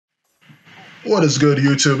What is good,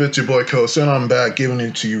 YouTube? It's your boy Coast, and I'm back giving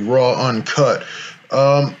it to you raw, uncut.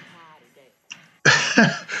 Um,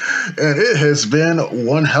 and it has been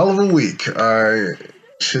one hell of a week. I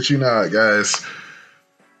shit you not, guys.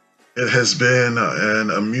 It has been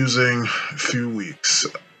an amusing few weeks.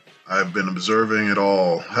 I've been observing it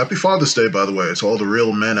all. Happy Father's Day, by the way, to all the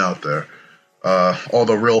real men out there. All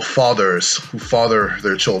the real fathers who father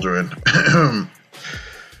their children.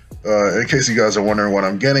 In case you guys are wondering what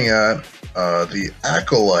I'm getting at, the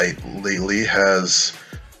Acolyte lately has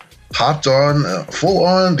hopped on full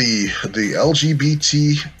on the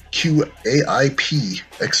LGBTQAIP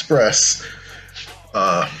Express,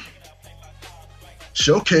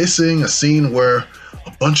 showcasing a scene where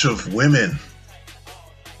a bunch of women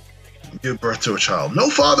give birth to a child. No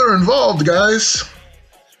father involved, guys.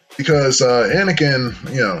 Because Anakin,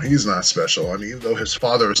 he's not special. I mean, even though his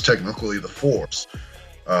father is technically the Force,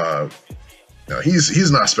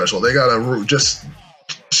 he's not special. They gotta just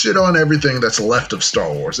shit on everything that's left of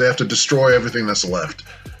Star Wars. They have to destroy everything that's left.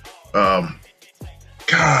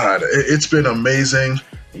 God, it's been amazing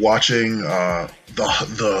watching the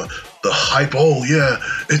hype. Oh yeah,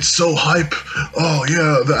 it's so hype. Oh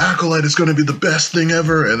yeah, the Acolyte is going to be the best thing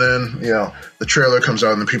ever. And then the trailer comes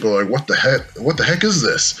out and the people are like, what the heck? What the heck is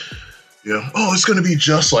this? Oh, it's going to be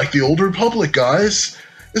just like the Old Republic, guys.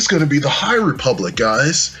 It's going to be the High Republic,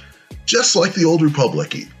 guys. Just like the Old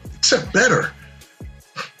Republic, except better.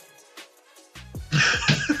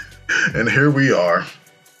 And here we are,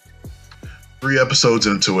 3 episodes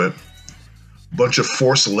into it. A bunch of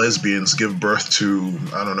Force lesbians give birth to,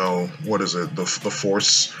 I don't know, what is it, the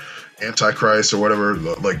Force Antichrist or whatever,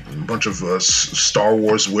 like a bunch of Star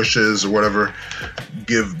Wars wishes or whatever,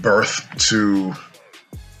 give birth to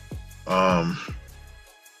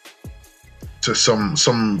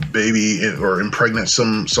some baby or impregnate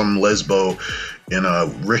some lesbo in a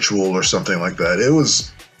ritual or something like that. It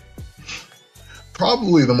was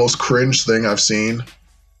probably the most cringe thing I've seen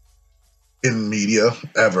in media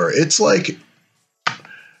ever. It's like,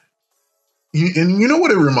 and you know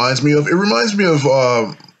what it reminds me of? It reminds me of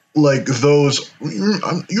like those,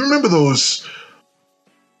 you remember those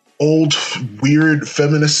old weird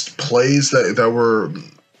feminist plays that were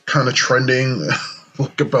kind of trending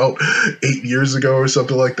like about 8 years ago or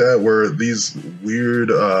something like that, where these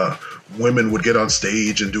weird women would get on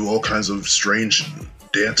stage and do all kinds of strange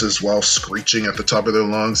dances while screeching at the top of their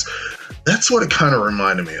lungs. That's what it kind of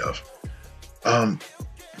reminded me of.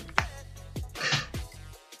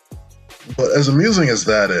 But as amusing as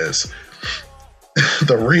that is,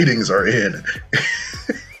 the ratings are in.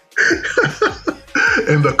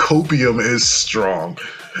 And the copium is strong.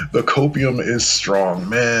 The copium is strong,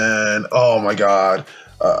 man. Oh my god.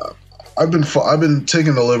 I've been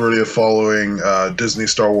taking the liberty of following Disney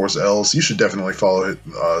Star Wars L's. You should definitely follow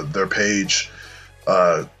their page.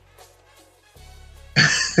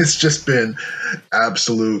 It's just been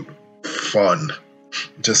absolute fun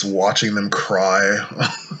just watching them cry,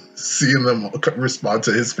 seeing them respond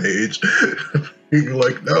to his page. Being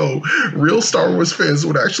like, no, real Star Wars fans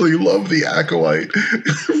would actually love the Acolyte.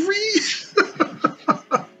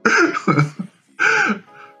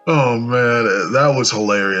 Oh man, that was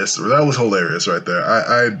hilarious. That was hilarious right there.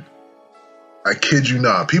 I kid you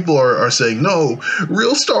not. People are saying, no,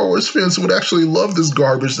 real Star Wars fans would actually love this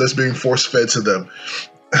garbage that's being force-fed to them.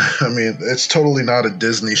 I mean, it's totally not a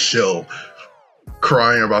Disney shill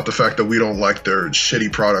crying about the fact that we don't like their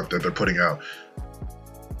shitty product that they're putting out.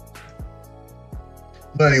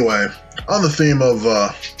 But anyway, on the theme of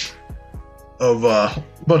a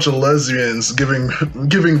bunch of lesbians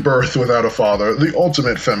giving birth without a father, the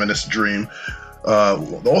ultimate feminist dream,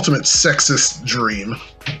 the ultimate sexist dream,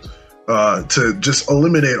 to just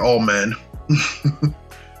eliminate all men.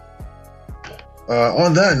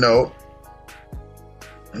 On that note,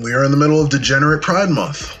 we are in the middle of Degenerate Pride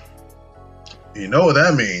Month. You know what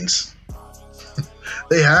that means.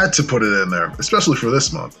 They had to put it in there, especially for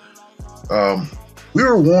this month. We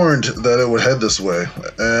were warned that it would head this way,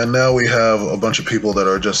 and now we have a bunch of people that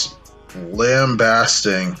are just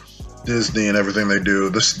lambasting Disney and everything they do.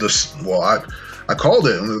 Well, I called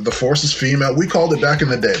it. The Force is female. We called it back in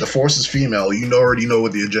the day. The Force is female. You already know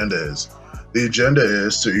what the agenda is. The agenda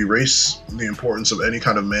is to erase the importance of any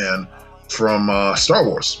kind of man from Star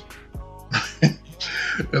Wars.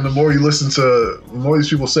 And the more you listen to, the more these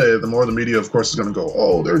people say it, the more the media, of course, is going to go,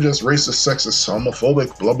 oh, they're just racist, sexist,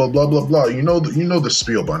 homophobic, blah, blah, blah, blah, blah. You know the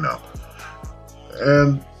spiel by now.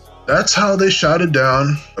 And that's how they shouted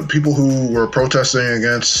down people who were protesting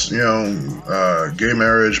against, gay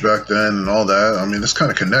marriage back then and all that. I mean, this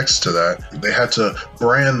kind of connects to that. They had to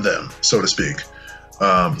brand them, so to speak.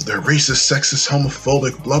 They're racist, sexist,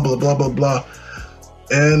 homophobic, blah blah blah blah blah.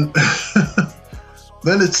 And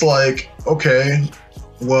then it's like, okay,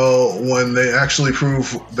 well, when they actually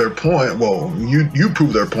prove their point, well, you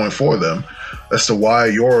prove their point for them as to why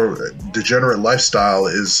your degenerate lifestyle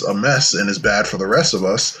is a mess and is bad for the rest of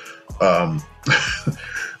us.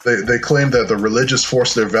 They claim that the religious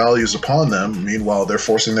force their values upon them. Meanwhile, they're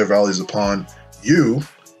forcing their values upon you,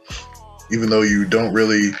 even though you don't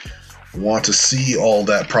really want to see all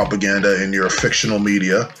that propaganda in your fictional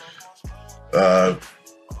media.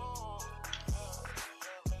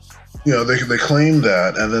 You know, they claim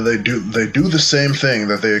that, and then they do the same thing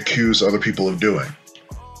that they accuse other people of doing.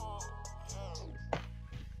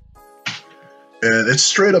 And it's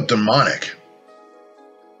straight up demonic.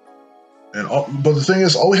 But the thing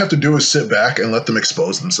is, all we have to do is sit back and let them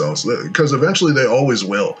expose themselves, because eventually they always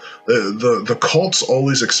will. The cults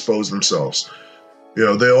always expose themselves. You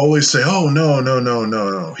know, they always say, "Oh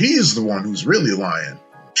no, he's the one who's really lying,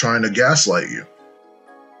 trying to gaslight you."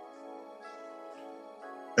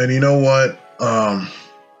 And you know what?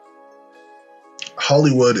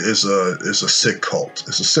 Hollywood is a sick cult.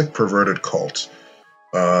 It's a sick, perverted cult.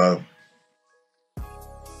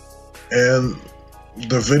 And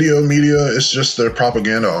the video media is just their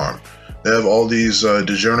propaganda arm. They have all these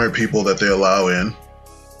degenerate people that they allow in.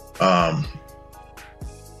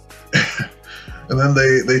 And then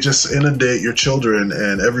they just inundate your children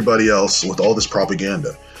and everybody else with all this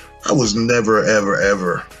propaganda. I was never, ever,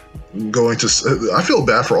 ever going to... I feel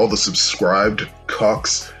bad for all the subscribed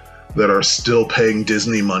cucks that are still paying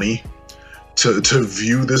Disney money to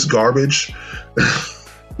view this garbage.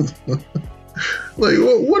 Like,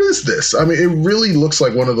 what is this? I mean, it really looks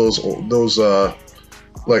like one of those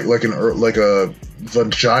like a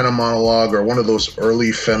vagina monologue, or one of those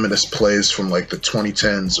early feminist plays from like the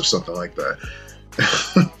 2010s or something like that.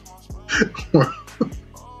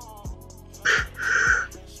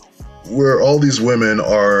 Where all these women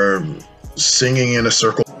are singing in a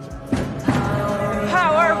circle. The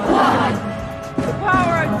power of one, the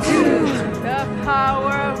power of two, the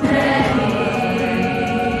power of many.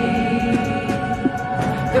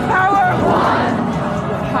 The power of one,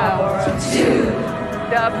 the power of two,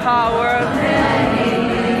 the power of many.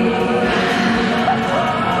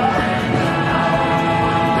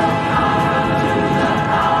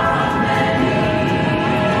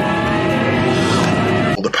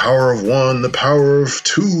 The power of one, the power of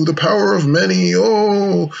two, the power of many.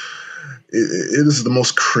 Oh, it is the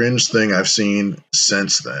most cringe thing I've seen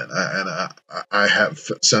since then. I have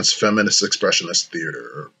since feminist expressionist theater,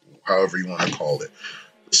 or however you want to call it.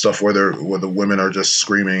 Stuff where the women are just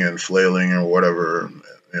screaming and flailing or whatever,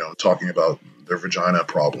 you know, talking about their vagina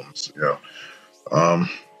problems. You know,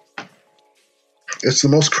 it's the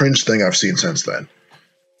most cringe thing I've seen since then.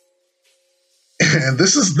 And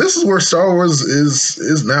this is where Star Wars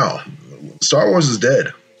is now. Star Wars is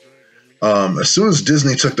dead. As soon as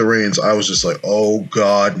Disney took the reins, I was just like, oh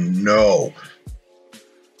God, no.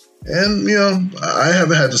 And you know, I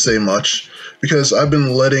haven't had to say much because I've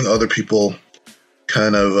been letting other people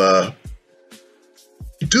kind of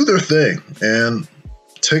do their thing and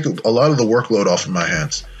take a lot of the workload off of my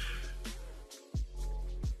hands.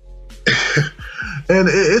 And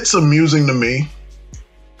it's amusing to me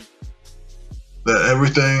that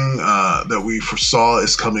everything that we foresaw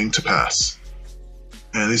is coming to pass.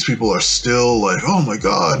 And these people are still like, oh my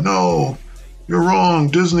God, no, you're wrong.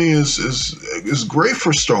 Disney is great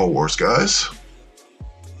for Star Wars, guys.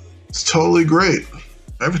 It's totally great.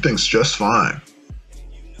 Everything's just fine.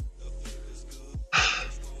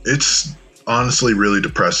 It's honestly really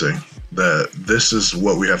depressing that this is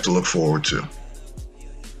what we have to look forward to.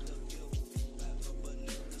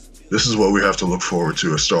 This is what we have to look forward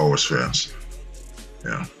to as Star Wars fans.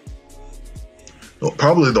 Yeah. Well,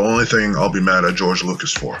 probably the only thing I'll be mad at George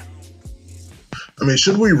Lucas for. I mean,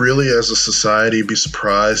 should we really as a society be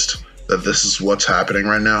surprised that this is what's happening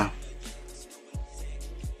right now?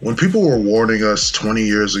 When people were warning us 20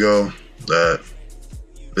 years ago that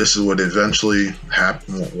this is what eventually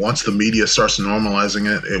happen. Once the media starts normalizing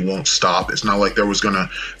it, it won't stop. It's not like they were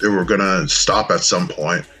gonna stop at some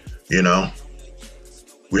point, you know?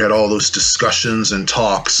 We had all those discussions and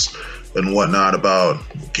talks and whatnot about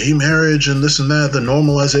gay marriage and this and that, the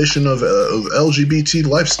normalization of LGBT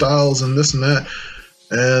lifestyles and this and that.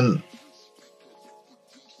 And,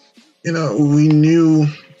 you know, we knew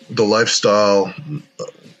the lifestyle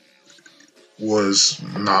was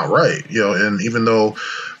not right, you know, and even though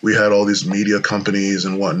we had all these media companies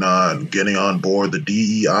and whatnot getting on board the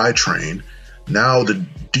DEI train, now the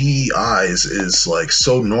DEI is like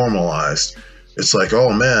so normalized. It's like,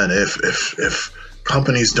 oh man, if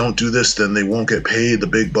companies don't do this, then they won't get paid the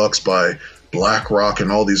big bucks by BlackRock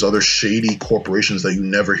and all these other shady corporations that you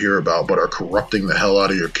never hear about but are corrupting the hell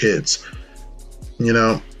out of your kids. You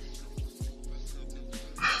know?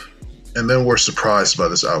 And then we're surprised by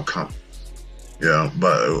this outcome. Yeah,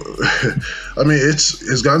 but I mean,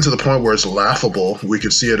 it's gotten to the point where it's laughable. We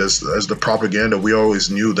could see it as the propaganda we always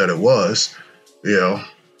knew that it was. You know,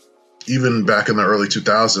 even back in the early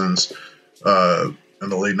 2000s, in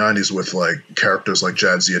the late 90s, with like characters like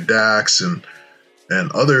Jadzia Dax and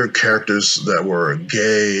other characters that were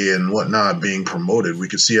gay and whatnot being promoted, we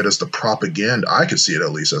could see it as the propaganda. I could see it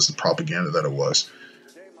at least as the propaganda that it was.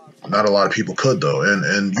 Not a lot of people could, though,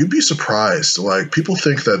 and you'd be surprised. Like, people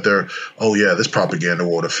think that oh yeah, this propaganda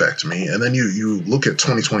won't affect me, and then you look at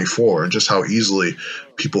 2024 and just how easily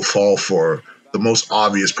people fall for the most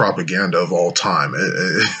obvious propaganda of all time.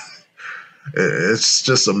 It's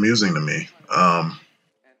just amusing to me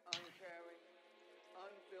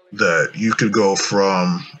that you could go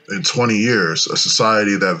from, in 20 years, a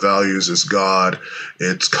society that values its God,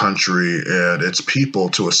 its country, and its people,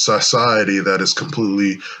 to a society that is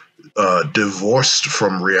completely divorced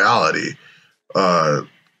from reality, and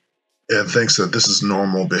thinks that this is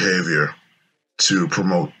normal behavior to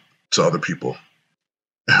promote to other people.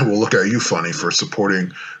 And we'll look at you funny for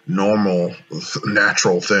supporting normal,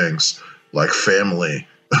 natural things like family,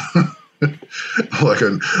 like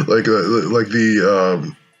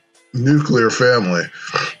the nuclear family.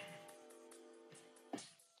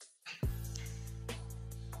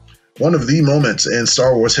 One of the moments in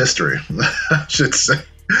Star Wars history, I should say.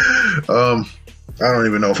 I don't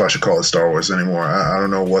even know if I should call it Star Wars anymore. I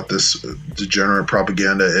don't know what this degenerate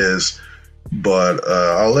propaganda is, but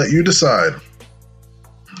I'll let you decide.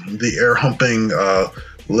 The air-humping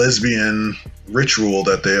lesbian ritual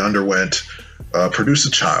that they underwent produced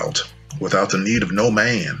a child without the need of no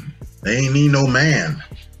man. They ain't need no man.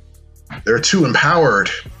 They're too empowered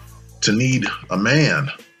to need a man,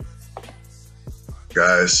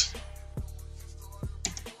 guys.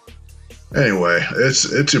 Anyway,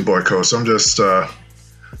 it's your boy Coast. I'm just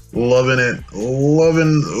loving it,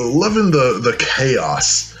 loving the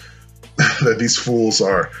chaos that these fools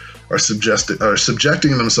are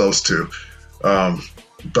subjecting themselves to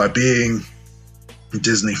by being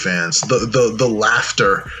Disney fans. The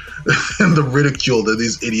laughter and the ridicule that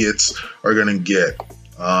these idiots are gonna get,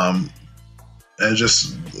 and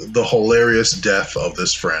just the hilarious death of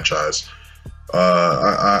this franchise.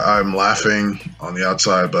 I'm laughing on the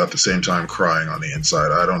outside, but at the same time crying on the inside.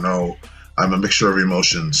 I don't know. I'm a mixture of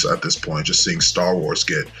emotions at this point, just seeing Star Wars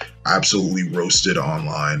get absolutely roasted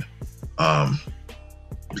online. And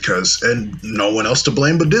no one else to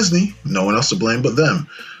blame but Disney. No one else to blame but them.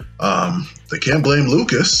 They can't blame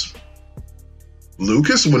Lucas.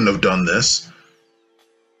 Lucas wouldn't have done this.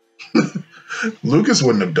 Lucas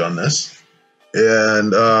wouldn't have done this.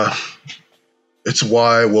 And it's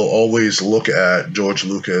why we'll always look at George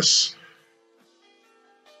Lucas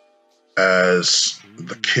as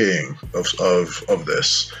the king of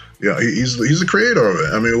this. Yeah, he's the creator of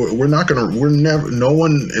it. I mean, no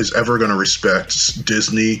one is ever gonna respect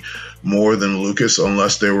Disney more than Lucas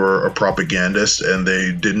unless they were a propagandist and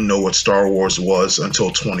they didn't know what Star Wars was until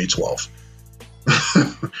 2012.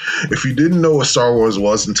 If you didn't know what Star Wars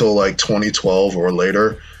was until like 2012 or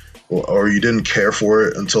later, or you didn't care for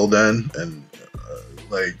it until then, and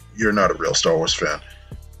like, you're not a real Star Wars fan.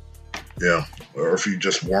 Yeah, or if you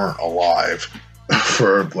just weren't alive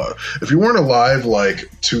if you weren't alive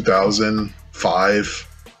like 2005,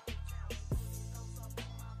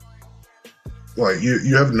 like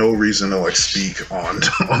you have no reason to like speak on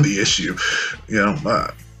the issue. You know,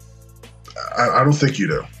 I don't think you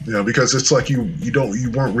do. You know, because it's like you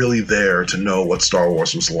weren't really there to know what Star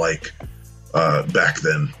Wars was like back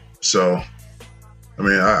then. So, I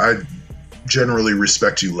mean, I generally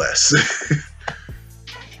respect you less.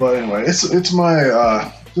 But anyway, it's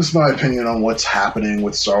my just my opinion on what's happening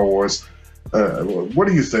with Star Wars. What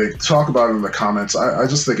do you think? Talk about it in the comments. I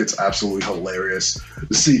just think it's absolutely hilarious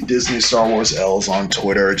to see Disney Star Wars L's on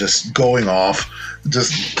Twitter just going off,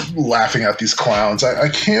 just laughing at these clowns. I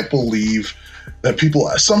can't believe that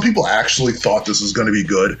some people actually thought this was going to be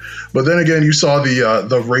good. But then again, you saw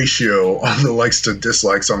the ratio on the likes to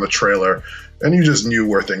dislikes on the trailer, and you just knew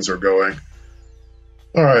where things were going.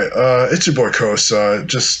 All right, it's your boy Kos.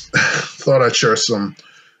 Just thought I'd share some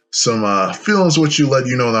feelings with you, let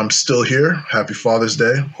you know that I'm still here. Happy Father's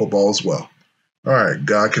Day. Hope all is well. All right,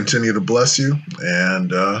 God continue to bless you,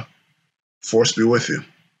 and Force be with you.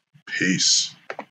 Peace.